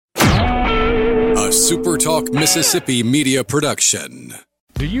SuperTalk Mississippi media production.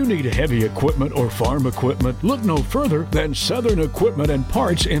 Do you need heavy equipment or farm equipment? Look no further than Southern Equipment and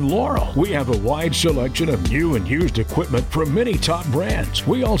Parts in Laurel. We have a wide selection of new and used equipment from many top brands.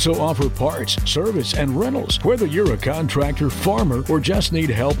 We also offer parts, service, and rentals. Whether you're a contractor, farmer, or just need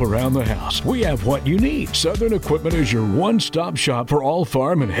help around the house, we have what you need. Southern Equipment is your one-stop shop for all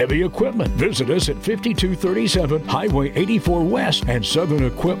farm and heavy equipment. Visit us at 5237 Highway 84 West and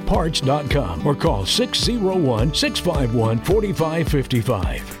SouthernEquipParts.com or call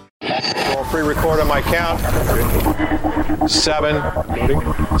 601-651-4555. I'll pre-record on my count.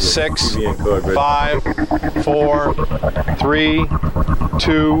 7, 6, 5, 4, 3,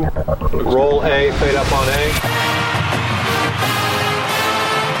 2. Roll A, fade up on A.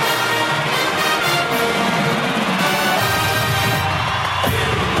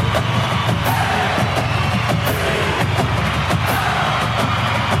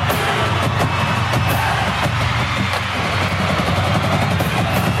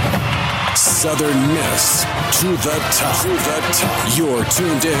 Southern Miss to the top. You're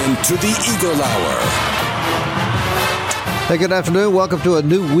tuned in to the Eagle Hour. Hey, good afternoon. Welcome to a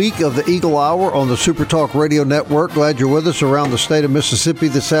new week of the Eagle Hour on the SuperTalk Radio Network. Glad you're with us around the state of Mississippi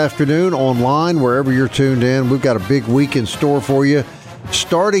this afternoon, online, wherever you're tuned in. We've got a big week in store for you.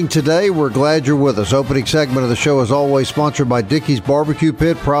 Starting today, we're glad you're with us. Opening segment of the show is always sponsored by Dickey's Barbecue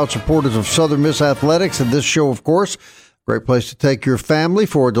Pit, proud supporters of Southern Miss Athletics. And this show, of course, great place to take your family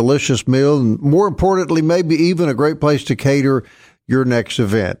for a delicious meal, and more importantly, maybe even a great place to cater your next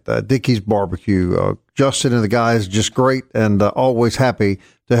event. Dickey's Barbecue. Justin and the guys just great and always happy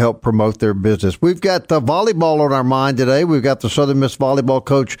to help promote their business. We've got volleyball on our mind today. We've got the Southern Miss volleyball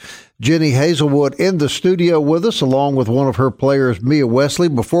coach, Jenny Hazelwood, in the studio with us, along with one of her players, Mia Wesley.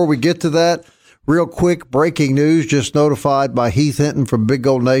 Before we get to that, real quick breaking news, just notified by Heath Hinton from Big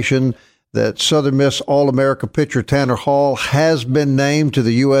Gold Nation that Southern Miss All-America pitcher Tanner Hall has been named to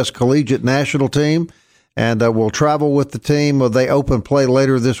the U.S. Collegiate National Team and will travel with the team. They open play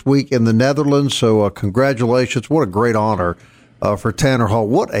later this week in the Netherlands, so congratulations. What a great honor for Tanner Hall.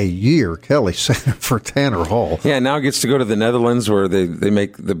 What a year, Kelly, for Tanner Hall. Yeah, now he gets to go to the Netherlands where they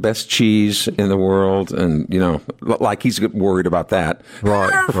make the best cheese in the world, and, you know, like he's worried about that.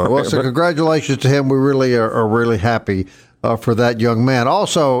 Right. Well, so congratulations to him. We really are really happy for that young man.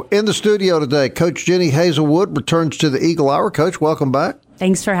 Also, in the studio today, Coach Jenny Hazelwood returns to the Eagle Hour. Coach, welcome back.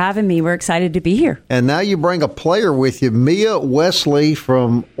 Thanks for having me. We're excited to be here. And now you bring a player with you, Mia Wesley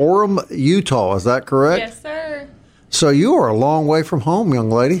from Orem, Utah. Is that correct? Yes, sir. So you are a long way from home,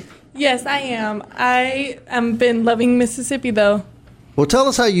 young lady. Yes, I am. I have been loving Mississippi, though. Well, tell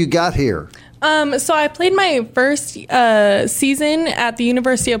us how you got here. So I played my first season at the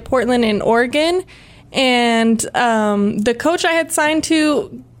University of Portland in Oregon. And the coach I had signed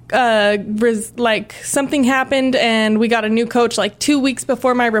to, something happened and we got a new coach like 2 weeks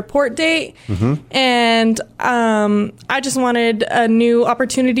before my report date. Mm-hmm. And I just wanted a new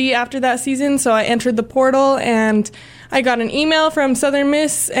opportunity after that season. So I entered the portal and I got an email from Southern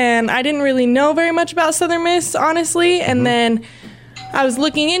Miss, and I didn't really know very much about Southern Miss, honestly. Mm-hmm. And then I was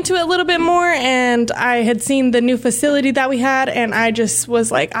looking into it a little bit more, and I had seen the new facility that we had, and I just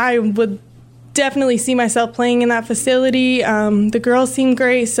was like, I would definitely see myself playing in that facility. The girls seem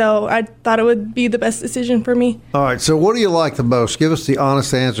great, so I thought it would be the best decision for me. All right, so what do you like the most? Give us the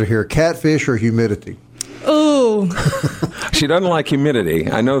honest answer here. Catfish or humidity? Ooh. She doesn't like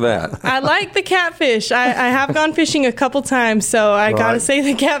humidity. I know that. I like the catfish. I have gone fishing a couple times, so I got to say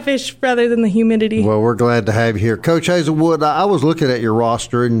the catfish rather than the humidity. Well, we're glad to have you here. Coach Hazelwood, I was looking at your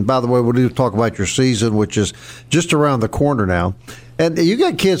roster, and by the way, we'll talk about your season, which is just around the corner now. And you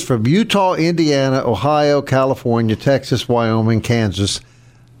got kids from Utah, Indiana, Ohio, California, Texas, Wyoming, Kansas.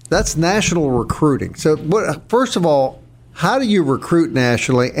 That's national recruiting. So, first of all, how do you recruit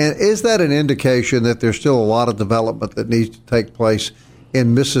nationally? And is that an indication that there's still a lot of development that needs to take place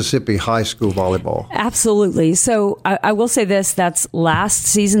in Mississippi high school volleyball? Absolutely. So I will say this, that's last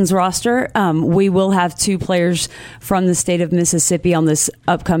season's roster. We will have 2 players from the state of Mississippi on this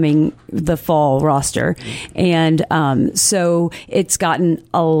upcoming, the fall roster. And so it's gotten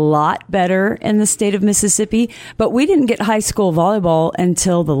a lot better in the state of Mississippi, but we didn't get high school volleyball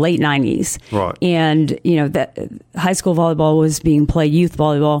until the late 90s. Right. And, you know, that high school volleyball was being played, youth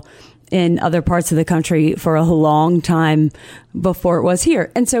volleyball, in other parts of the country for a long time before it was here.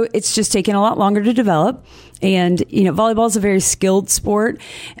 And so it's just taken a lot longer to develop. And, you know, volleyball is a very skilled sport.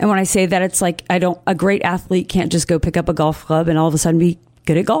 And when I say that, it's like a great athlete can't just go pick up a golf club and all of a sudden be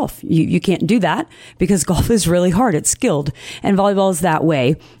good at golf. You can't do that because golf is really hard. It's skilled. And volleyball is that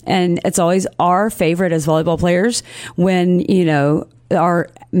way. And it's always our favorite as volleyball players when, you know, our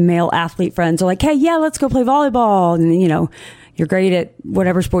male athlete friends are like, hey, yeah, let's go play volleyball. And, you're great at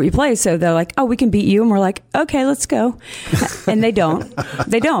whatever sport you play. So they're like, oh, we can beat you. And we're like, okay, let's go. And they don't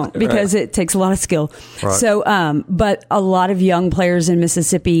because it takes a lot of skill. Right. So, but a lot of young players in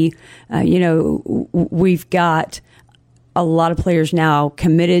Mississippi, we've got a lot of players now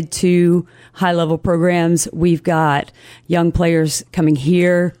committed to high-level programs. We've got young players coming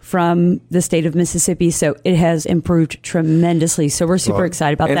here from the state of Mississippi, so it has improved tremendously. So we're super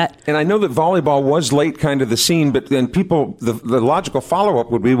excited about that. And I know that volleyball was late kind of the scene, but then the logical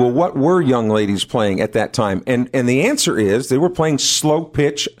follow-up would be, well, what were young ladies playing at that time? And the answer is they were playing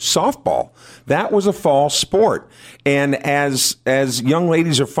slow-pitch softball. That was a fall sport. And as young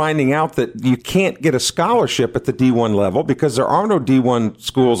ladies are finding out that you can't get a scholarship at the D1 level because there are no D1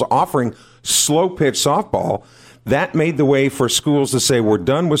 schools offering slow pitch softball, that made the way for schools to say we're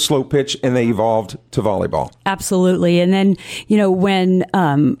done with slow pitch, and they evolved to volleyball. Absolutely. And then, when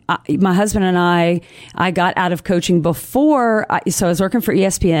my husband and I got out of coaching before, so I was working for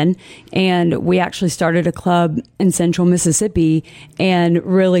ESPN, and we actually started a club in Central Mississippi, and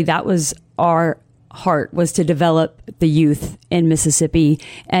really that was our heart, was to develop the youth in Mississippi,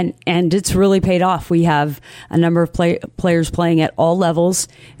 and it's really paid off. We have a number of players playing at all levels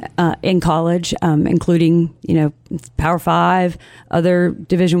in college, including Power 5, other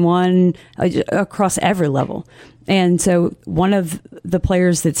Division I, across every level. And so one of the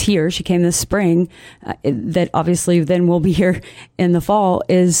players that's here, she came this spring, that obviously then will be here in the fall,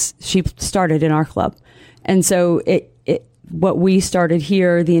 she started in our club. And so what we started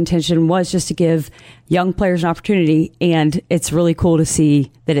here, the intention was just to give young players an opportunity, and it's really cool to see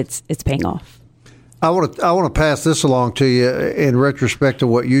that it's paying off. I want to pass this along to you in retrospect to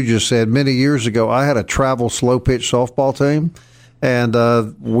what you just said. Many years ago, I had a travel slow pitch softball team, and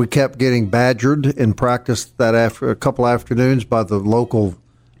we kept getting badgered in practice after a couple afternoons by the local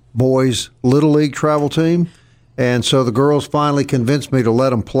boys little league travel team. And so the girls finally convinced me to let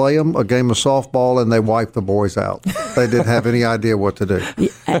them play a game of softball, and they wiped the boys out. They didn't have any idea what to do.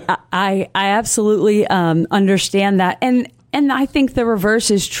 I absolutely understand that. And I think the reverse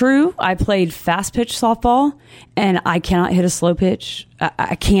is true. I played fast pitch softball, and I cannot hit a slow pitch.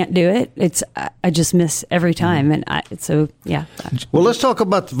 I can't do it. I just miss every time. And yeah. Well, let's talk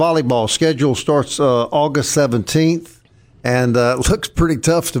about the volleyball. Schedule starts August 17th, and looks pretty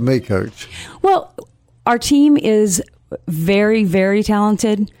tough to me, Coach. Well, our team is very, very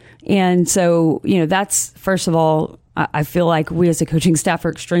talented. And so, that's, first of all, I feel like we as a coaching staff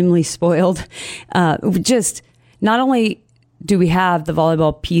are extremely spoiled. Just not only do we have the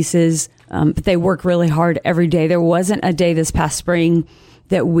volleyball pieces, but they work really hard every day. There wasn't a day this past spring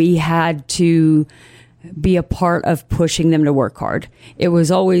that we had to be a part of pushing them to work hard. It was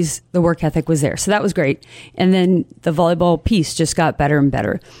always, the work ethic was there. So that was great. And then the volleyball piece just got better and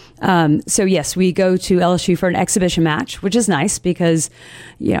better. So yes, we go to LSU for an exhibition match, which is nice because,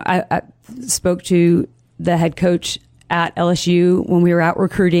 I spoke to the head coach at LSU when we were out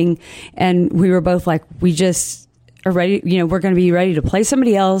recruiting, and we were both like, we just are ready, we're going to be ready to play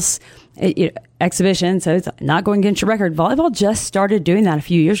somebody else. Exhibition, so it's not going against your record. Volleyball just started doing that a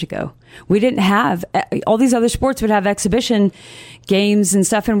few years ago. We didn't have, all these other sports would have exhibition games and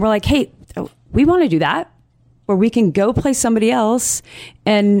stuff, and we're like, hey, we want to do that, where we can go play somebody else,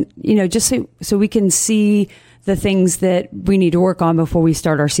 and just so we can see the things that we need to work on before we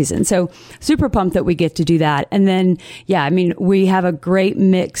start our season. So super pumped that we get to do that. And then, we have a great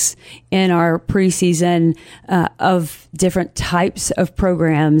mix in our preseason of different types of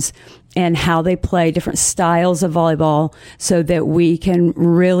programs and how they play different styles of volleyball so that we can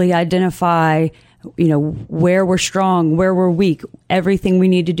really identify, where we're strong, where we're weak, everything we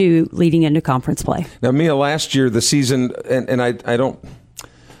need to do leading into conference play. Now, Mia, last year, the season, and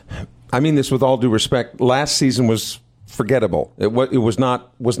I mean this with all due respect, last season was forgettable. It was not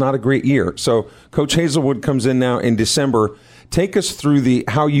a great year. So Coach Hazelwood comes in now in December. Take us through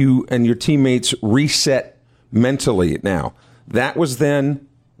how you and your teammates reset mentally now. That was then,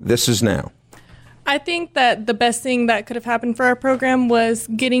 this is now. I think that the best thing that could have happened for our program was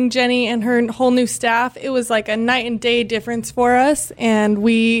getting Jenny and her whole new staff. It was like a night and day difference for us, and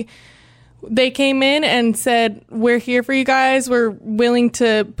they came in and said, we're here for you guys. We're willing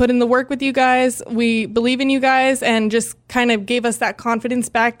to put in the work with you guys. We believe in you guys, and just kind of gave us that confidence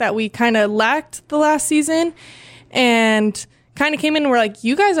back that we kind of lacked the last season, and kind of came in and we're like,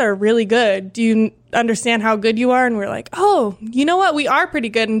 you guys are really good. Do you understand how good you are? And we're like, oh, you know what? We are pretty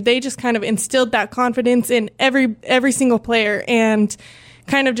good. And they just kind of instilled that confidence in every single player and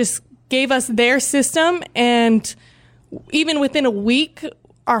kind of just gave us their system. And even within a week,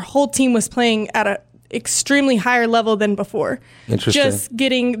 our whole team was playing at extremely higher level than before. Interesting. Just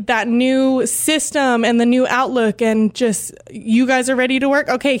getting that new system and the new outlook, and just, you guys are ready to work?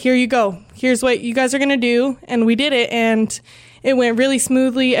 Okay, here you go. Here's what you guys are going to do. And we did it, and it went really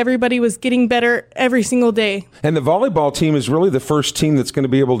smoothly. Everybody was getting better every single day. And the volleyball team is really the first team that's going to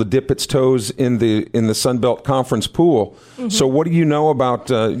be able to dip its toes in the Sun Belt Conference pool. Mm-hmm. So what do you know about,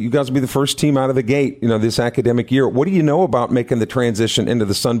 you guys will be the first team out of the gate, this academic year. What do you know about making the transition into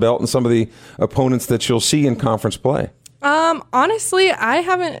the Sun Belt and some of the opponents that you'll see in conference play? Honestly,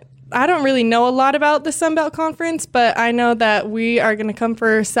 I don't really know a lot about the Sun Belt Conference, but I know that we are going to come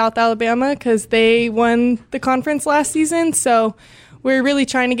for South Alabama because they won the conference last season. So we're really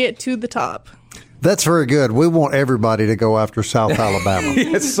trying to get to the top. That's very good. We want everybody to go after South Alabama.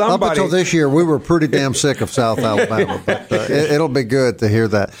 Yes, Up until this year, we were pretty damn sick of South Alabama, but it'll be good to hear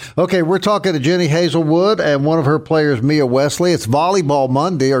that. Okay, we're talking to Jenny Hazelwood and one of her players, Mia Wesley. It's Volleyball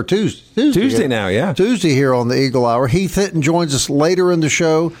Monday or Tuesday. Tuesday now, yeah. Tuesday here on the Eagle Hour. Heath Hinton joins us later in the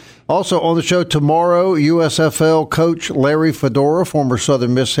show. Also on the show tomorrow, USFL coach Larry Fedora, former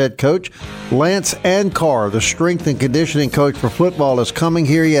Southern Miss head coach. Lance Ankar, the strength and conditioning coach for football, is coming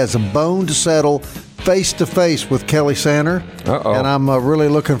here. He has a bone to settle face-to-face with Kelly Sander. Uh-oh. And I'm really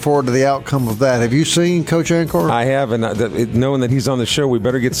looking forward to the outcome of that. Have you seen Coach Ankar? I have, and knowing that he's on the show, we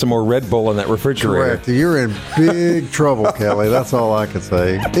better get some more Red Bull in that refrigerator. Correct. You're in big trouble, Kelly. That's all I can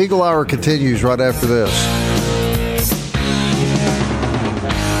say. Eagle Hour continues right after this.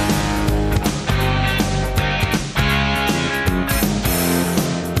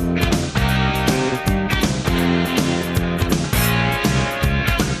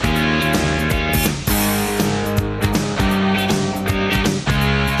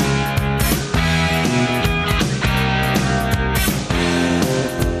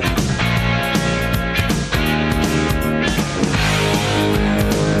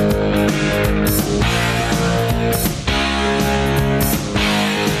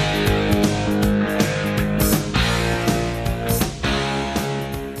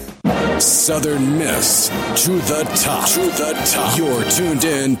 Southern Miss to the top. To the top. You're tuned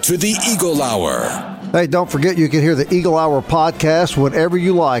in to the Eagle Hour. Hey, don't forget you can hear the Eagle Hour podcast whenever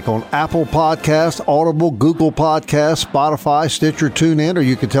you like on Apple Podcasts, Audible, Google Podcasts, Spotify, Stitcher, TuneIn, or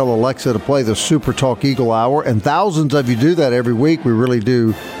you can tell Alexa to play the Super Talk Eagle Hour. And thousands of you do that every week. We really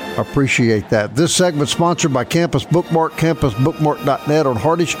do appreciate that. This segment sponsored by Campus Bookmark, campusbookmark.net on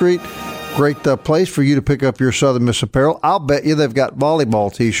Hardy Street. Great place for you to pick up your Southern Miss apparel. I'll bet you they've got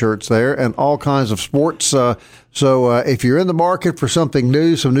volleyball T-shirts there and all kinds of sports. So if you're in the market for something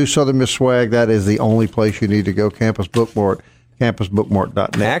new, some new Southern Miss swag, that is the only place you need to go. Campus Bookmark,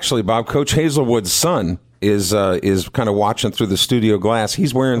 campusbookmark.net. Actually, Bob, Coach Hazelwood's son is kind of watching through the studio glass.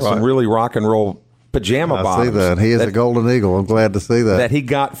 He's wearing some really rock and roll pajama bottoms. I see that. He is a Golden Eagle. I'm glad to see that. That he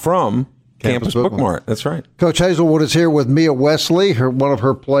got from Campus Bookmark. That's right. Coach Hazelwood is here with Mia Wesley, one of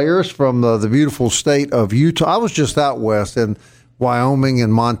her players from the beautiful state of Utah. I was just out west in Wyoming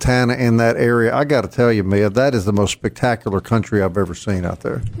and Montana in that area. I got to tell you, Mia, that is the most spectacular country I've ever seen out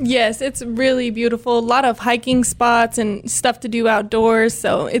there. Yes, it's really beautiful. A lot of hiking spots and stuff to do outdoors,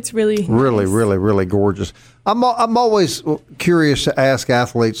 so it's really really gorgeous. I'm always curious to ask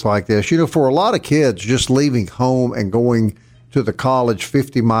athletes like this. For a lot of kids, just leaving home and going to the college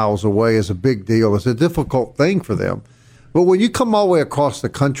 50 miles away is a big deal. It's a difficult thing for them. But when you come all the way across the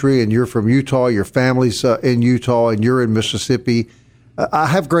country and you're from Utah, your family's in Utah, and you're in Mississippi, I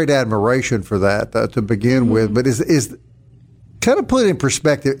have great admiration for that to begin with. But is kind of put in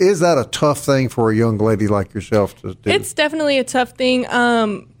perspective, is that a tough thing for a young lady like yourself to do? It's definitely a tough thing.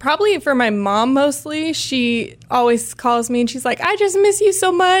 Probably for my mom mostly. She always calls me and she's like, I just miss you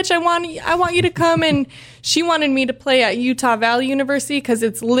so much. I want you to come. And she wanted me to play at Utah Valley University because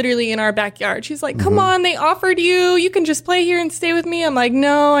it's literally in our backyard. She's like, come on, they offered you. You can just play here and stay with me. I'm like,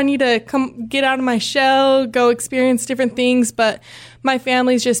 no, I need to come get out of my shell, go experience different things. But my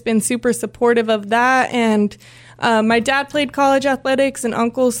family's just been super supportive of that. And my dad played college athletics and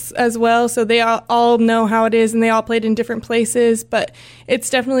uncles as well, so they all know how it is, and they all played in different places. But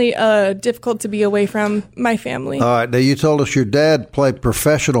it's definitely difficult to be away from my family. All right. Now, you told us your dad played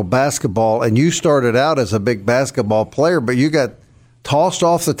professional basketball, and you started out as a big basketball player, but you got tossed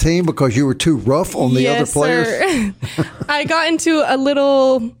off the team because you were too rough on the other players? Sir. I got into a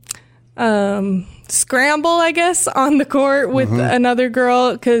little scramble, I guess, on the court with another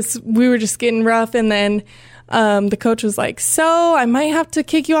girl because we were just getting rough, and then the coach was like, so I might have to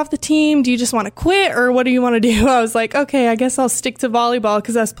kick you off the team. Do you just want to quit, or what do you want to do? I was like, okay, I guess I'll stick to volleyball,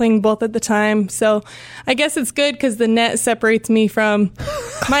 because I was playing both at the time. So I guess it's good because the net separates me from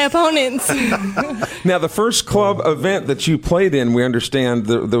my opponents. Now, the first club event that you played in, we understand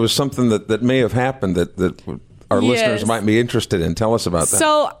there was something that may have happened that our listeners might be interested in. Tell us about that.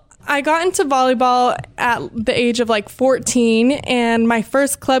 So I got into volleyball at the age of like 14, and my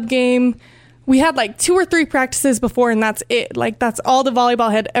first club game, we had like 2 or 3 practices before, and that's it. Like, that's all the volleyball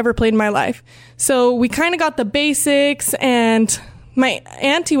I had ever played in my life. So we kind of got the basics, and my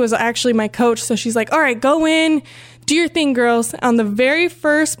auntie was actually my coach. So she's like, all right, go in, do your thing, girls. On the very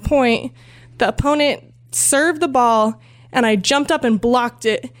first point, the opponent served the ball, and I jumped up and blocked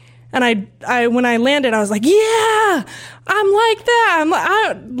it. And I when I landed, I was like, yeah, I'm like that.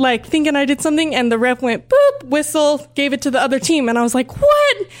 I like thinking I did something, and the ref went boop, whistle, gave it to the other team, and I was like,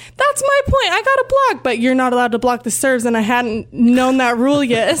 what? That's my point. I got a block, but you're not allowed to block the serves, and I hadn't known that rule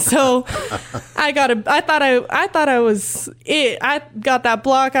yet. So I thought I was it. I got that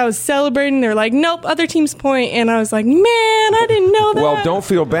block. I was celebrating. They're like, nope, other team's point, and I was like, man, I didn't know that. Well, don't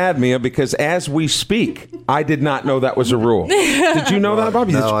feel bad, Mia, because as we speak, I did not know that was a rule. Did you know that,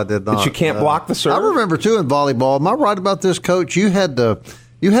 Bobby? No, I did not. That you can't block the serve? I remember, too, in volleyball. Am I right about this, Coach? You had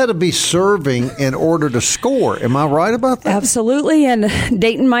to be serving in order to score. Am I right about that? Absolutely. And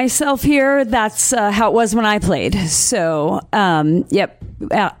dating myself here, that's how it was when I played. So, yep.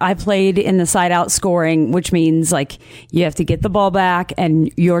 I played in the side out scoring, which means like you have to get the ball back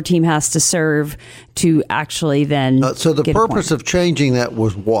and your team has to serve to actually then. So the purpose of changing that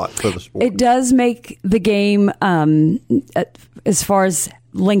was what for the sport? It does make the game, as far as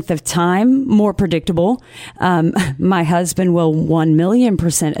length of time, more predictable. My husband will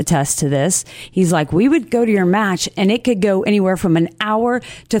 1,000,000% attest to this. He's like, we would go to your match and it could go anywhere from an hour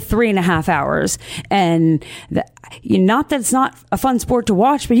to 3.5 hours. And not that it's not a fun sport to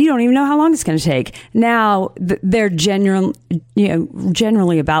watch, but you don't even know how long it's going to take. Now they're generally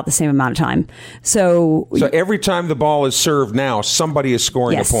about the same amount of time. So every time the ball is served now, somebody is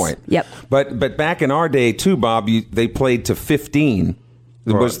scoring a point. Yep. But back in our day too, Bob, they played to 15.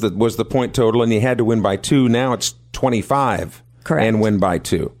 Was the point total, and you had to win by 2. Now it's 25. Correct. And win by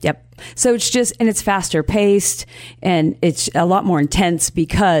 2. Yep. So it's faster paced, and it's a lot more intense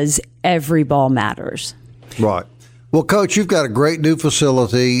because every ball matters. Right. Well, Coach, you've got a great new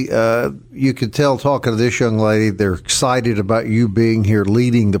facility. You can tell talking to this young lady, they're excited about you being here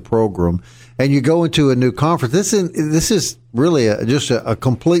leading the program. And you go into a new conference. This is really just a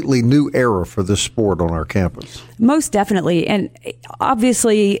completely new era for this sport on our campus. Most definitely. And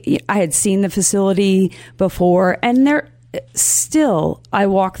obviously, I had seen the facility before, and I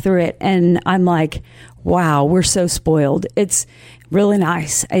walk through it, and I'm like, wow, we're so spoiled. It's really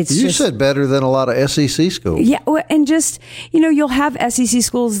nice. You said better than a lot of SEC schools. Yeah, and just, you'll have SEC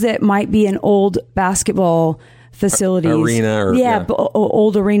schools that might be an old basketball facilities,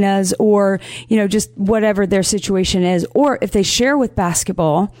 old arenas, or just whatever their situation is. Or if they share with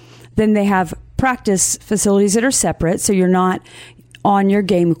basketball, then they have practice facilities that are separate, so you're not on your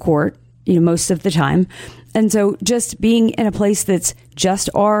game court most of the time. And so just being in a place that's just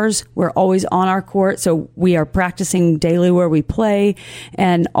ours, we're always on our court, so we are practicing daily where we play,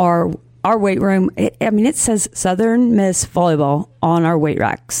 and our weight room, it says Southern Miss Volleyball on our weight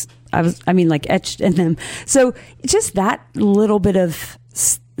racks. Etched in them. So just that little bit of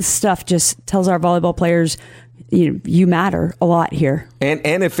stuff just tells our volleyball players, you matter a lot here.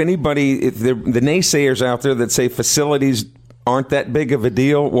 And if anybody, the naysayers out there that say facilities aren't that big of a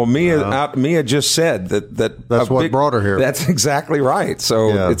deal, well, Mia just said that's what brought her here. That's exactly right.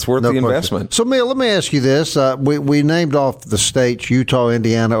 So it's worth the investment. So, Mia, let me ask you this. We named off the states: Utah,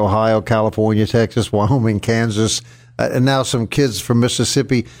 Indiana, Ohio, California, Texas, Wyoming, Kansas, and now some kids from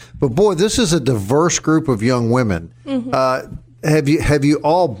Mississippi. But boy, this is a diverse group of young women. Mm-hmm. Have you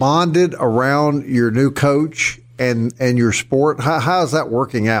all bonded around your new coach and your sport? How is that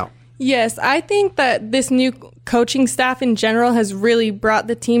working out? Yes, I think that this new coaching staff in general has really brought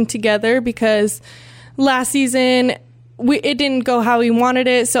the team together, because last season it didn't go how we wanted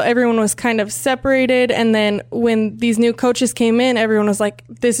it, so everyone was kind of separated. And then when these new coaches came in, everyone was like,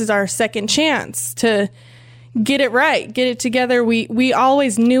 this is our second chance to get it right, get it together. We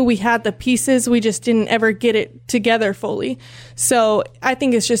always knew we had the pieces, we just didn't ever get it together fully. So I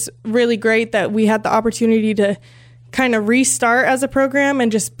think it's just really great that we had the opportunity to kind of restart as a program and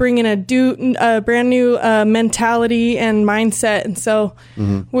just bring in a brand new mentality and mindset. And so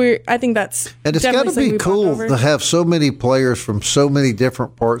I think that's and it's got to be cool to have so many players from so many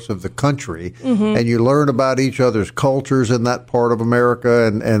different parts of the country, and you learn about each other's cultures in that part of America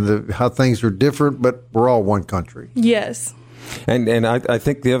and how things are different, but we're all one country. Yes. And I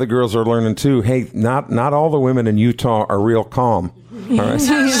think the other girls are learning too. Hey, not all the women in Utah are real calm. All right.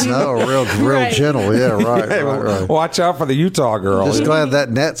 No, real Right. gentle. Yeah, right. Watch out for the Utah girl. Just glad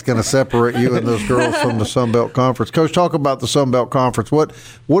that net's going to separate you and those girls from the Sun Belt Conference. Coach, talk about the Sun Belt Conference.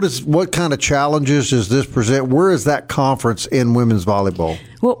 What kind of challenges does this present? Where is that conference in women's volleyball?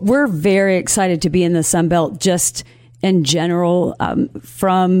 Well, we're very excited to be in the Sun Belt just in general,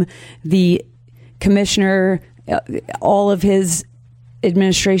 from the commissioner, all of his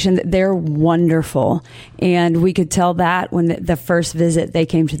administration. They're wonderful, and we could tell that when the first visit they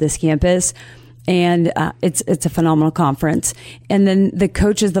came to this campus. And it's a phenomenal conference. And then the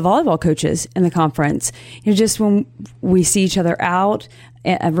coaches, the volleyball coaches in the conference, just when we see each other out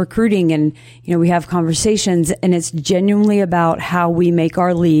recruiting, and we have conversations, and it's genuinely about how we make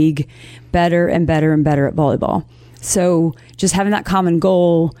our league better and better and better at volleyball. So just having that common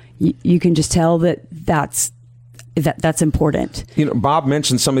goal, you can just tell that's important. Bob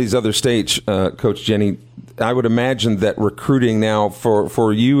mentioned some of these other states, Coach Jenny. I would imagine that recruiting now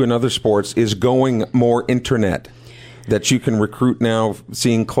for you and other sports is going more internet, that you can recruit now,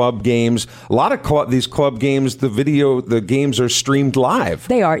 seeing club games. A lot of these club games, the games are streamed live.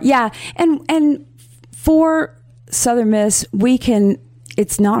 They are, yeah. And for Southern Miss,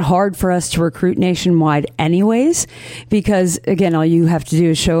 it's not hard for us to recruit nationwide anyways, because again, all you have to do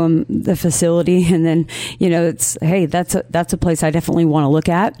is show them the facility, and then it's, hey, that's a place I definitely want to look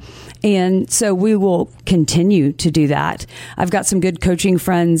at. And so we will continue to do that. I've got some good coaching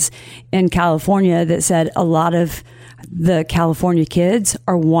friends in California that said a lot of the California kids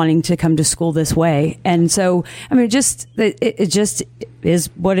are wanting to come to school this way. And so, it just is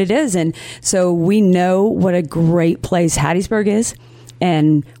what it is. And so we know what a great place Hattiesburg is,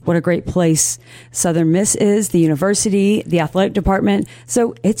 and what a great place Southern Miss is, the university, the athletic department.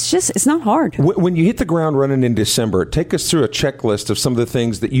 So it's not hard. When you hit the ground running in December, take us through a checklist of some of the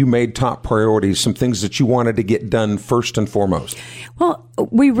things that you made top priorities, some things that you wanted to get done first and foremost. Well,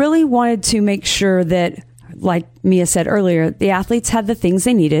 we really wanted to make sure that, like Mia said earlier, the athletes had the things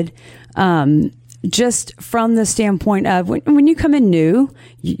they needed. Just from the standpoint of when you come in new,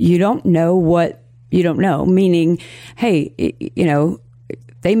 you don't know what you don't know, meaning, hey,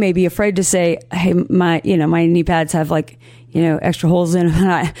 they may be afraid to say, hey, my knee pads have extra holes in them,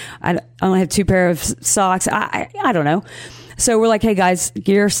 and I only have 2 pair of socks. I don't know. So we're like, hey guys, get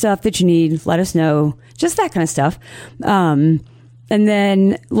your stuff that you need. Let us know. Just that kind of stuff. And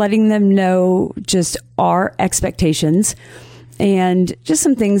then letting them know just our expectations and just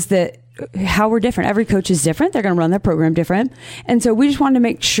some things how we're different. Every coach is different. They're going to run their program different. And so we just wanted to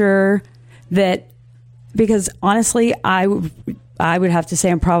make sure that, because honestly, I would have to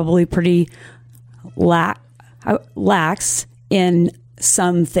say I'm probably pretty lax in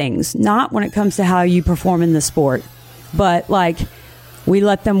some things. Not when it comes to how you perform in the sport, but we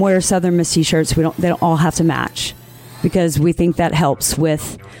let them wear Southern Miss t-shirts. They don't all have to match, because we think that helps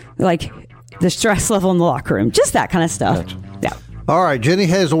with the stress level in the locker room, just that kind of stuff. Gotcha. Yeah. All right, Jenny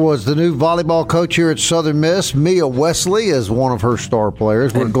Hazelwood's the new volleyball coach here at Southern Miss. Mia Wesley is one of her star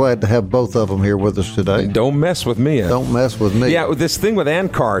players. We're glad to have both of them here with us today. Don't mess with Mia. Don't mess with Mia. Yeah, this thing with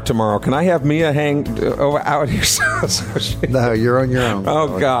Ankar tomorrow, can I have Mia hang out here? No, you're on your own.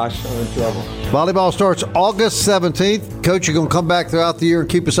 Oh, gosh. I'm in trouble. Volleyball starts August 17th. Coach, you going to come back throughout the year and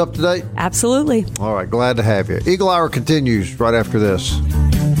keep us up to date? Absolutely. All right, glad to have you. Eagle Hour continues right after this.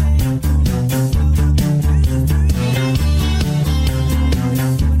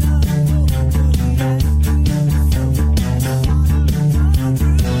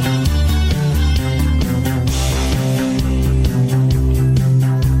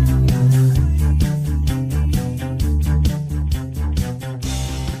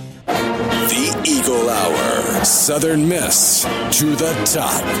 Southern Miss to the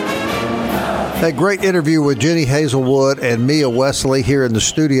top. A great interview with Jenny Hazelwood and Mia Wesley here in the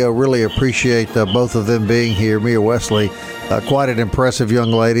studio. Really appreciate both of them being here. Mia Wesley, quite an impressive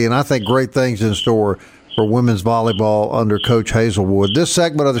young lady, and I think great things in store for women's volleyball under Coach Hazelwood. This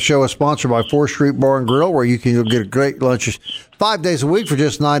segment of the show is sponsored by 4th Street Bar and Grill, where you can get a great lunch 5 days a week for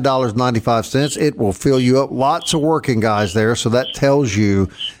just $9.95. It will fill you up. Lots of working guys there, so that tells you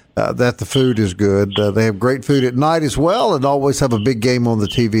that the food is good. They have great food at night as well, and always have a big game on the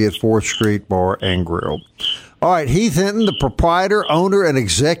TV at 4th Street Bar and Grill. All right, Heath Hinton, the proprietor, owner, and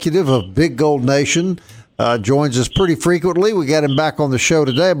executive of Big Gold Nation. joins us pretty frequently. We got him back on the show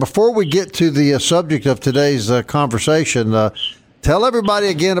today. Before we get to the subject of today's conversation, tell everybody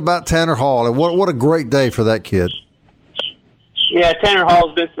again about Tanner Hall, and what a great day for that kid. Yeah, Tanner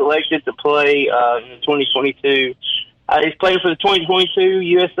Hall's been selected to play in the 2022. He's playing for the 2022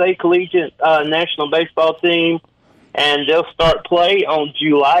 USA Collegiate National Baseball Team, and they'll start play on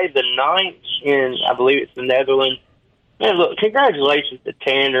July the 9th in, I believe it's the Netherlands. Man, look, congratulations to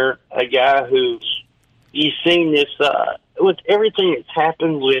Tanner, a guy who you've seen this with everything that's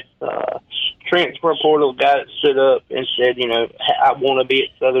happened with transfer portal, guy that stood up and said, I want to be at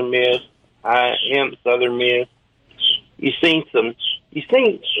Southern Miss. I am Southern Miss. You've seen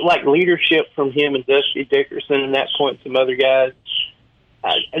like leadership from him and Dusty Dickerson and that point, some other guys.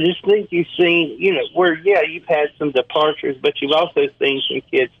 I just think you've seen, where, you've had some departures, but you've also seen some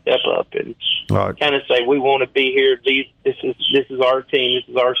kids step up and kind of say, we want to be here. This is our team. This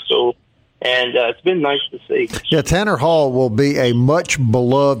is our school. And it's been nice to see. Yeah, Tanner Hall will be a much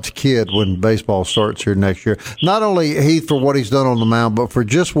beloved kid when baseball starts here next year. Not only Heath for what he's done on the mound, but for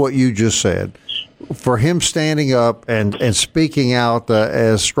just what you just said. For him standing up and speaking out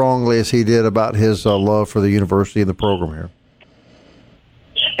as strongly as he did about his love for the university and the program here.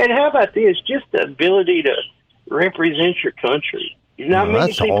 And how about this? Just the ability to represent your country. Not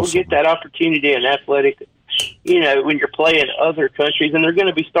many people get that opportunity in athletics. When you're playing other countries, and they're going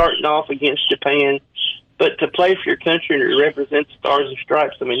to be starting off against Japan, but to play for your country and to represent the Stars and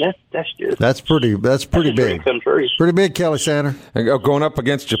Stripes, I mean, that's pretty big. Pretty big, Kelly Sander. Going up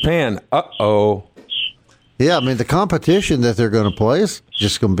against Japan. Uh-oh. Yeah, I mean, the competition that they're going to play is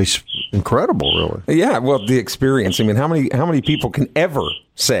just going to be incredible, really. Yeah, well, the experience. I mean, how many people can ever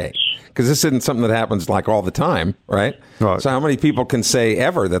say? Because this isn't something that happens like all the time, right? So how many people can say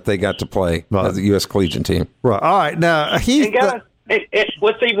ever that they got to play as a U.S. Collegiate team? Right. All right. Now,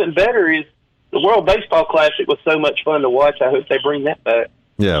 what's even better is the World Baseball Classic was so much fun to watch. I hope they bring that back.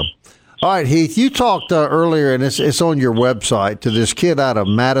 Yeah. All right, Heath, you talked earlier, and it's on your website, to this kid out of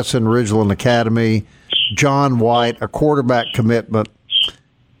Madison Ridgeland Academy, John White, a quarterback commitment.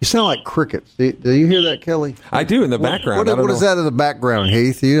 You sound like crickets. Do you hear that, Kelly? I do in the background. What is that in the background,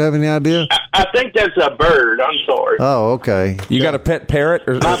 Heath? Do you have any idea? I think that's a bird. I'm sorry. Oh, okay. You got a pet parrot?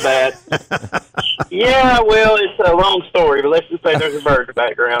 My bad. Yeah, well, it's a long story, but let's just say there's a bird in the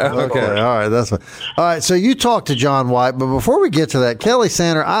background. Okay, all right, that's fine. All right, so you talked to John White, but before we get to that, Kelly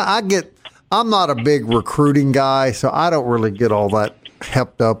Sander, I'm not a big recruiting guy, so I don't really get all that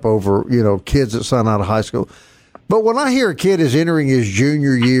hepped up over, kids that sign out of high school. But when I hear a kid is entering his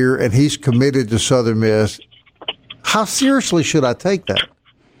junior year and he's committed to Southern Miss, how seriously should I take that?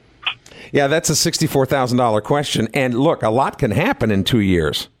 Yeah, that's a $64,000 question. And look, a lot can happen in 2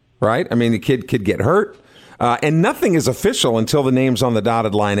 years, right? I mean, the kid could get hurt. And nothing is official until the name's on the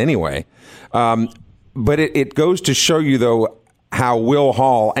dotted line anyway. But it goes to show you, though, how Will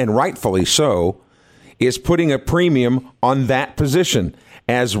Hall, and rightfully so, is putting a premium on that position.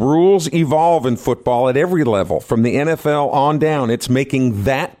 As rules evolve in football at every level, from the NFL on down, it's making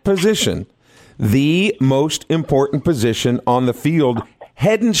that position the most important position on the field,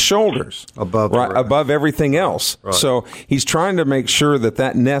 head and shoulders above everything else. Right. So he's trying to make sure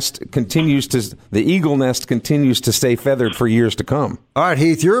that nest continues the eagle nest continues to stay feathered for years to come. All right,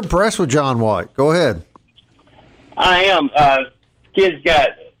 Heath, you're impressed with John White. Go ahead. I am. Kid's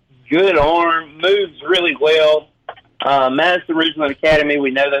got good arm, moves really well. Madison Ridgeland Academy, we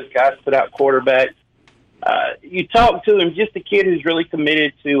know those guys put out quarterbacks. You talk to him, just a kid who's really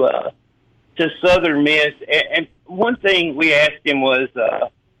committed to Southern Miss. And one thing we asked him was,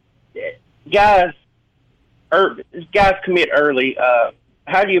 guys commit early.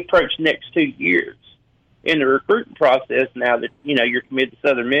 How do you approach the next 2 years in the recruiting process now that you're committed to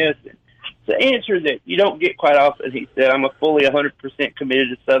Southern Miss? The answer that you don't get quite often, he said, I'm fully 100% committed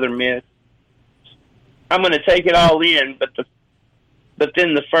to Southern Miss. I'm going to take it all in, but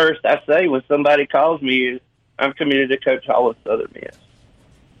then the first I say when somebody calls me is, I'm committed to Coach Hall at Southern Miss.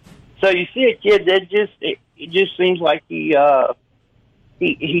 So you see a kid that it just seems like he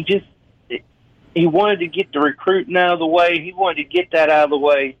wanted to get the recruiting out of the way. He wanted to get that out of the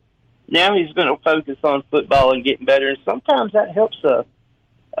way. Now he's going to focus on football and getting better. And sometimes that helps a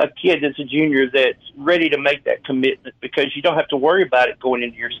kid that's a junior that's ready to make that commitment, because you don't have to worry about it going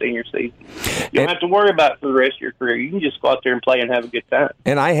into your senior season. You don't have to worry about it for the rest of your career. You can just go out there and play and have a good time.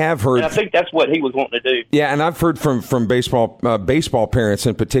 And I have heard, and I think that's what he was wanting to do. Yeah, and I've heard from baseball parents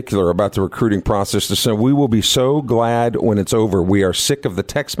in particular about the recruiting process. So we will be so glad when it's over. We are sick of the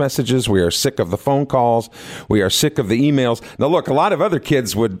text messages. We are sick of the phone calls. We are sick of the emails. Now, look, a lot of other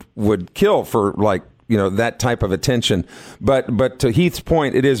kids would kill for that type of attention. But to Heath's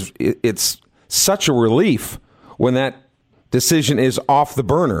point, it's such a relief when that decision is off the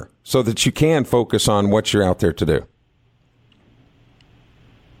burner so that you can focus on what you're out there to do.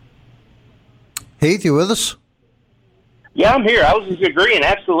 Heath, you with us? Yeah, I'm here. I was just agreeing.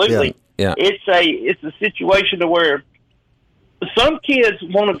 Absolutely. Yeah. It's a situation to where some kids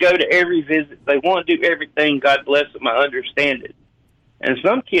want to go to every visit. They want to do everything. God bless them. I understand it. And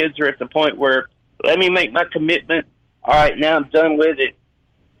some kids are at the point where, let me make my commitment. All right, now I'm done with it.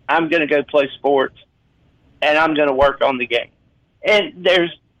 I'm going to go play sports, and I'm going to work on the game. And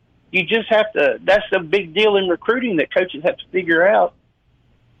you just have to, that's a big deal in recruiting that coaches have to figure out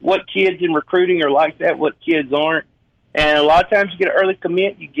what kids in recruiting are like that, what kids aren't. And a lot of times you get an early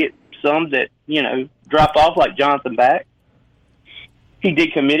commit, you get some that, drop off like Jonathan Back. He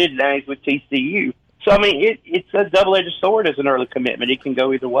did committed, now he's with TCU. So, I mean, it's a double-edged sword as an early commitment. It can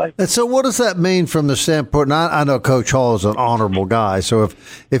go either way. And so what does that mean from the standpoint? I know Coach Hall is an honorable guy, so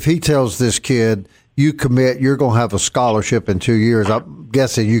if he tells this kid, you commit, you're going to have a scholarship in 2 years, I'm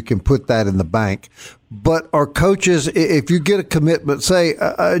guessing you can put that in the bank. But are coaches, if you get a commitment, say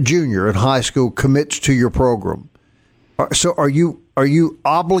a junior in high school commits to your program, so are you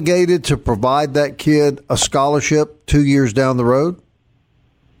obligated to provide that kid a scholarship 2 years down the road?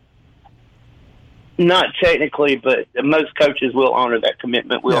 Not technically, but most coaches will honor that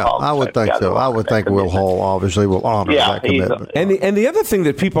commitment. Will Hall, I would think so. I would think Will Hall obviously will honor that commitment. And the other thing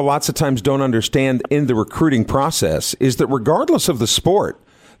that people lots of times don't understand in the recruiting process is that regardless of the sport,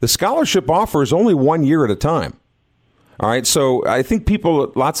 the scholarship offer is only 1 year at a time. All right, so I think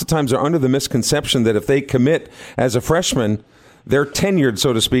people lots of times are under the misconception that if they commit as a freshman, they're tenured,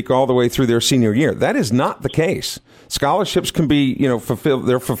 so to speak, all the way through their senior year. That is not the case. Scholarships can be, fulfilled.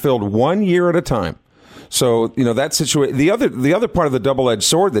 They're fulfilled 1 year at a time. So, that situation. The other part of the double-edged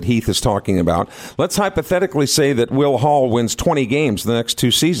sword that Heath is talking about. Let's hypothetically say that Will Hall wins 20 games the next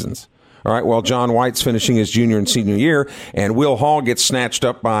 2 seasons. All right. While John White's finishing his junior and senior year, and Will Hall gets snatched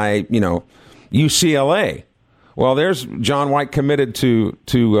up by UCLA. Well, there's John White committed to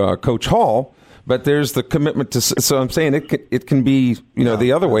Coach Hall. But there's the commitment to. So I'm saying it can be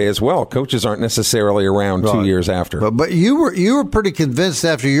the other way as well. Coaches aren't necessarily around 2 years after. But you were pretty convinced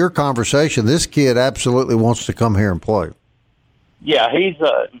after your conversation. This kid absolutely wants to come here and play. Yeah,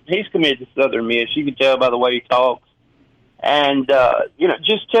 he's committed to Southern Miss. You can tell by the way he talks, and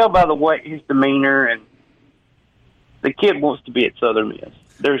just tell by the way his demeanor. And the kid wants to be at Southern Miss.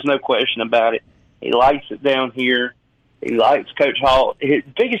 There's no question about it. He likes it down here. He likes Coach Hall. His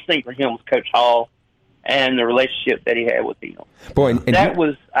biggest thing for him was Coach Hall and the relationship that he had with him. Boy,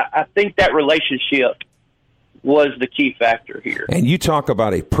 I think that relationship was the key factor here. And you talk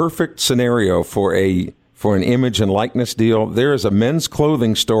about a perfect scenario for an image and likeness deal. There is a men's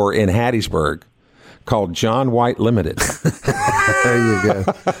clothing store in Hattiesburg called John White Limited. There you go.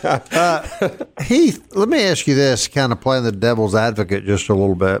 Heath, let me ask you this, kind of playing the devil's advocate just a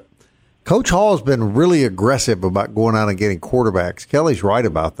little bit. Coach Hall has been really aggressive about going out and getting quarterbacks. Kelly's right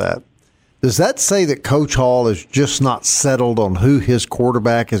about that. Does that say that Coach Hall is just not settled on who his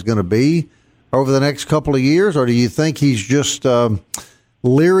quarterback is going to be over the next couple of years, or do you think he's just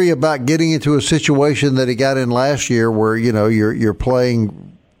leery about getting into a situation that he got in last year where you're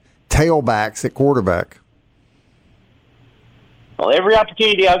playing tailbacks at quarterback? Well, every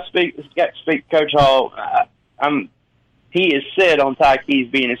opportunity I've got to speak to Coach Hall, he is set on Ty Keys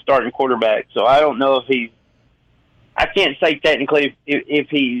being his starting quarterback. So I don't know if I can't say technically if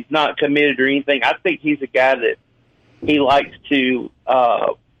he's not committed or anything. I think he's a guy that he likes to,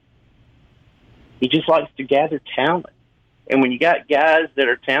 he just likes to gather talent. And when you got guys that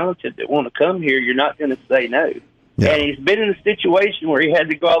are talented that want to come here, you're not going to say no. Yeah. And he's been in a situation where he had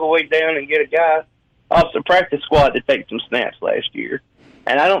to go all the way down and get a guy off the practice squad to take some snaps last year.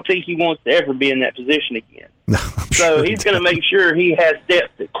 And I don't think he wants to ever be in that position again. No, so he's going to make sure he has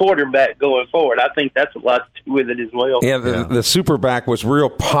depth at quarterback going forward. I think that's a lot to do with it as well. Yeah, the superback was real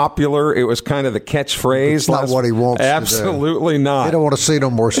popular. It was kind of the catchphrase. It's not what he wants Absolutely to do. not. He don't want to see no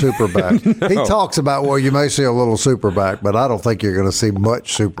more superback. No. He talks about, well, you may see a little superback, but I don't think you're going to see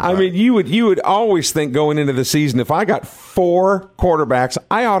much superback. I mean, you would always think going into the season, if I got 4 quarterbacks,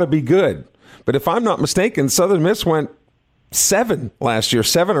 I ought to be good. But if I'm not mistaken, Southern Miss went 7 last year,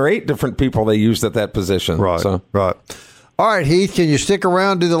 7 or 8 different people they used at that position. Right. All right, Heath, can you stick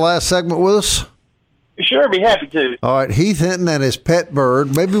around, do the last segment with us? Sure, be happy to. All right, Heath Hinton and his pet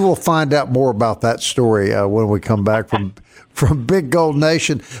bird. Maybe we'll find out more about that story when we come back from Big Gold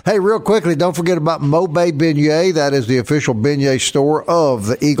Nation. Hey, real quickly, don't forget about Mobay Beignet. That is the official beignet store of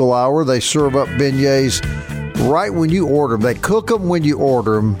the Eagle Hour. They serve up beignets right when you order them. They cook them when you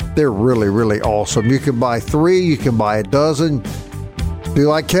order them. They're really, really awesome. You can buy 3, you can buy a dozen. do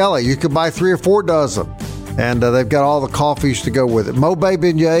like Kelly. You can buy 3 or 4 dozen. And they've got all the coffees to go with it. Mobay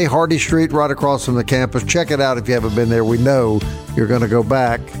Beignet, Hardy Street, right across from the campus. Check it out if you haven't been there. We know you're going to go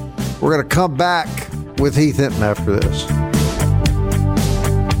back. We're going to come back with Heath Hinton after this.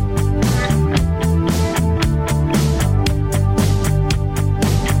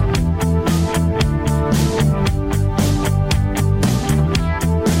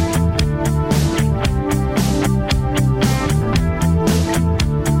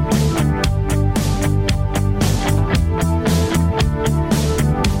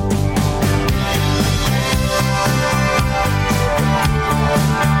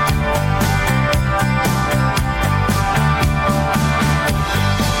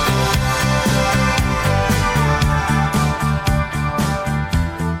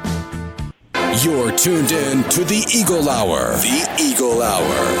 You're tuned in to the Eagle Hour. The Eagle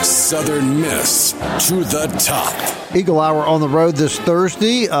Hour. Southern Miss to the top. Eagle Hour on the road this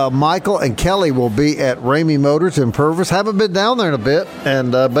Thursday. Michael and Kelly will be at Ramey Motors in Purvis. Haven't been down there in a bit,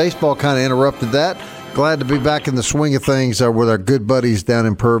 and baseball kind of interrupted that. Glad to be back in the swing of things with our good buddies down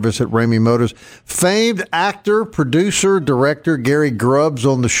in Purvis at Ramey Motors. Famed actor, producer, director Gary Grubbs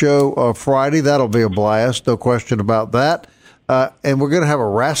on the show Friday. That'll be a blast, no question about that. And we're going to have a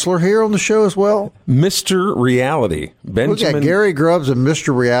wrestler here on the show as well. Mr. Reality. Benjamin. We got Gary Grubbs and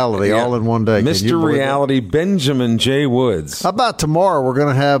Mr. Reality all in one day. Mr. Reality, Benjamin J. Woods. How about tomorrow? We're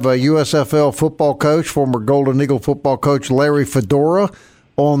going to have a USFL football coach, former Golden Eagle football coach Larry Fedora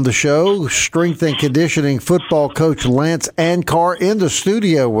on the show. Strength and conditioning football coach Lance Ankar in the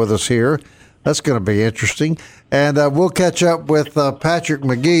studio with us here. That's going to be interesting. And we'll catch up with Patrick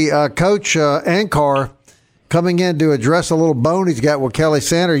McGee. Coach Ankar, coming in to address a little bone he's got with Kelly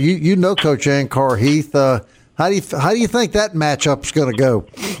Sander. You know Coach Ankar, Heath. How do you think that matchup's going to go?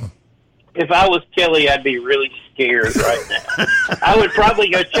 If I was Kelly, I'd be really scared right now. I would probably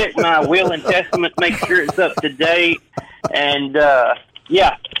go check my will and testament, make sure it's up to date, and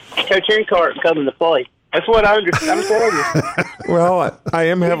Coach Ankar coming to play. That's what I understand. I'm telling you. Well, I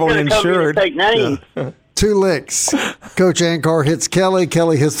am heavily insured. Take names. Yeah. 2 licks. Coach Ankar hits Kelly.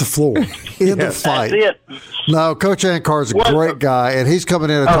 Kelly hits the floor in the fight. That's it. No, Coach Ankar is a great guy, and he's coming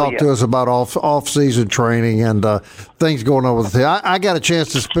in to talk to us about off-season training and things going on with the team. I got a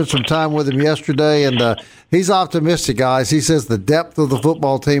chance to spend some time with him yesterday, and he's optimistic, guys. He says the depth of the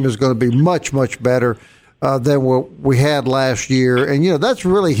football team is going to be much, much better than what we had last year. And, that's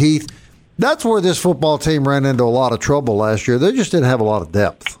really, Heath, that's where this football team ran into a lot of trouble last year. They just didn't have a lot of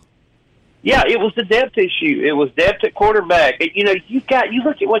depth. Yeah, it was the depth issue. It was depth at quarterback. You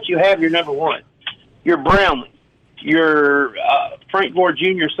look at what you have. Your number one, your Brownlee, your Frank Gore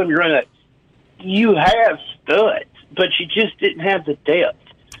Jr., some of your running backs. You have studs, but you just didn't have the depth.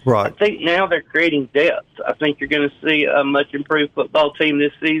 Right. I think now they're creating depth. I think you're going to see a much improved football team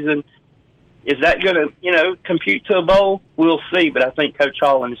this season. Is that going to, compute to a bowl? We'll see, but I think Coach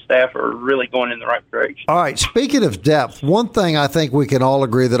Hall and his staff are really going in the right direction. All right, speaking of depth, one thing I think we can all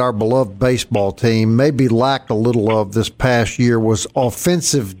agree that our beloved baseball team maybe lacked a little of this past year was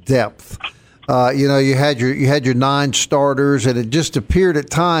offensive depth. You had your 9 starters, and it just appeared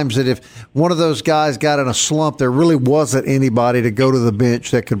at times that if one of those guys got in a slump, there really wasn't anybody to go to the bench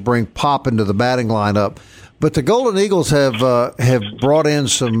that could bring pop into the batting lineup. But the Golden Eagles have brought in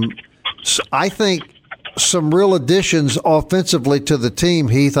some real additions offensively to the team,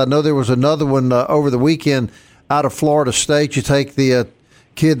 Heath. I know there was another one over the weekend out of Florida State. You take the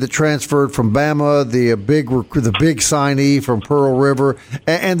kid that transferred from Bama, the big signee from Pearl River,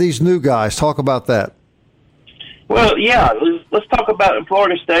 and these new guys. Talk about that. Well, yeah, let's talk about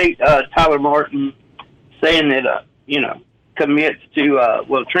Florida State. Tyler Martin saying that, commits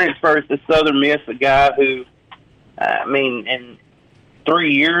to, transfers to Southern Miss, a guy who, in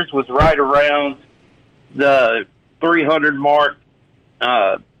 3 years was right around the 300 mark,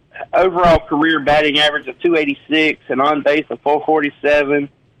 overall career batting average of 286 and on base of 447.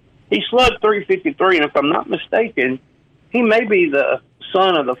 He slugged 353, and if I'm not mistaken, he may be the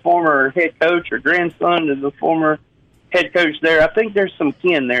son of the former head coach or grandson of the former head coach there. I think there's some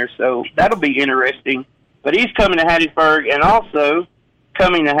kin there, so that'll be interesting. But he's coming to Hattiesburg, and also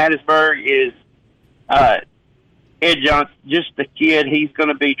coming to Hattiesburg is Ed Johnson, just a kid. He's going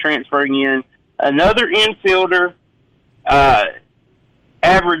to be transferring in. Another infielder,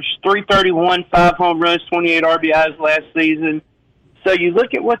 averaged 331, 5 home runs, 28 RBIs last season. So you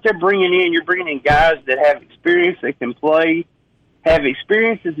look at what they're bringing in. You're bringing in guys that have experience, that can play, have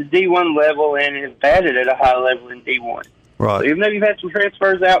experience at the D1 level, and have batted at a high level in D1. Right. So even though you've had some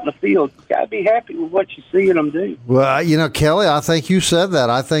transfers out in the field, you got to be happy with what you see them do. Well, Kelly, I think you said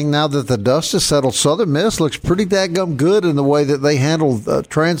that. I think now that the dust has settled, Southern Miss looks pretty dadgum good in the way that they handle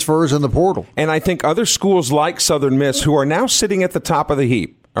transfers in the portal. And I think other schools like Southern Miss, who are now sitting at the top of the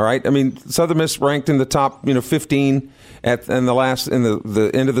heap, all right? I mean, Southern Miss ranked in the top, 15 in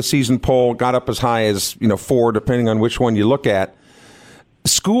the end of the season poll, got up as high as 4, depending on which one you look at.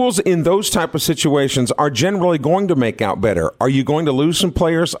 Schools in those type of situations are generally going to make out better. Are you going to lose some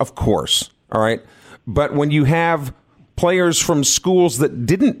players? Of course. All right. But when you have players from schools that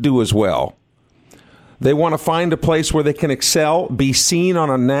didn't do as well, they want to find a place where they can excel, be seen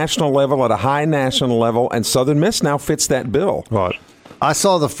on a national level, at a high national level, and Southern Miss now fits that bill. Right. I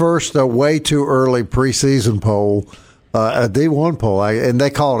saw the first way too early preseason poll, a D1 poll, and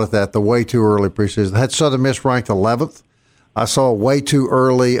they called it that, the way too early preseason. Had Southern Miss ranked 11th. I saw a way too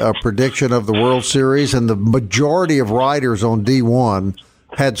early prediction of the World Series, and the majority of writers on D1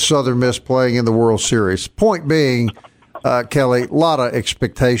 had Southern Miss playing in the World Series. Point being, Kelly, a lot of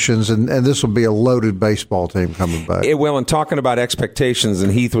expectations, and this will be a loaded baseball team coming back. It will, and talking about expectations,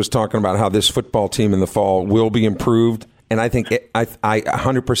 and Heath was talking about how this football team in the fall will be improved. And I think I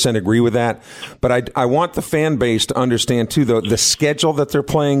 100% agree with that. But I want the fan base to understand, too, the schedule that they're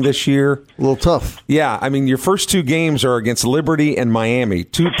playing this year. A little tough. Yeah. I mean, your first 2 games are against Liberty and Miami,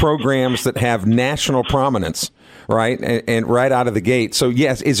 2 programs that have national prominence, right? And right out of the gate. So,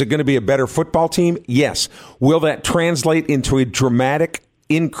 yes, is it going to be a better football team? Yes. Will that translate into a dramatic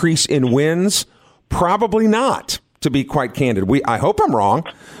increase in wins? Probably not, to be quite candid. I hope I'm wrong,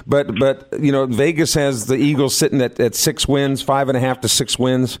 but Vegas has the Eagles sitting at 6 wins, 5.5 to 6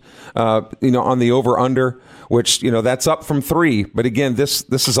 wins, on the over/under, which that's up from 3. But again, this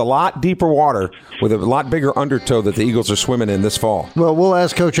is a lot deeper water with a lot bigger undertow that the Eagles are swimming in this fall. Well, we'll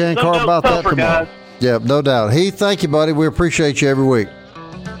ask Coach Ankar about that tomorrow. Guys. Yeah, no doubt. Heath, thank you, buddy. We appreciate you every week.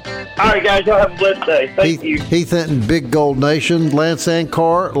 All right, guys, y'all have a blessed day. Thank you. Heath Hinton, Big Gold Nation, Lance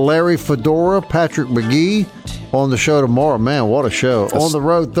Ankar, Larry Fedora, Patrick McGee on the show tomorrow. Man, what a show. On the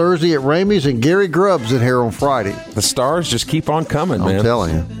road Thursday at Ramey's, and Gary Grubbs in here on Friday. The stars just keep on coming, man. I'm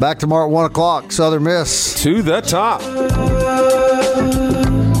telling you. Back tomorrow at 1 o'clock, Southern Miss. To the top.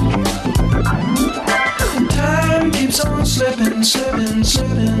 Time keeps on slipping, slipping,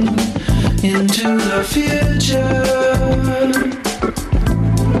 slipping into the future.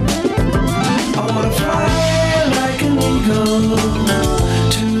 I wanna fly like an eagle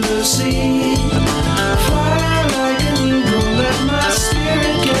to the sea. Fly like an eagle, let my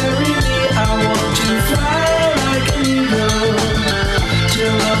spirit carry me. I want to fly like an eagle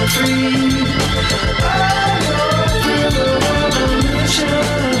till I'm free. I go through the revolution.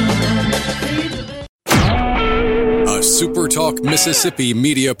 A SuperTalk Mississippi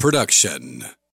media production.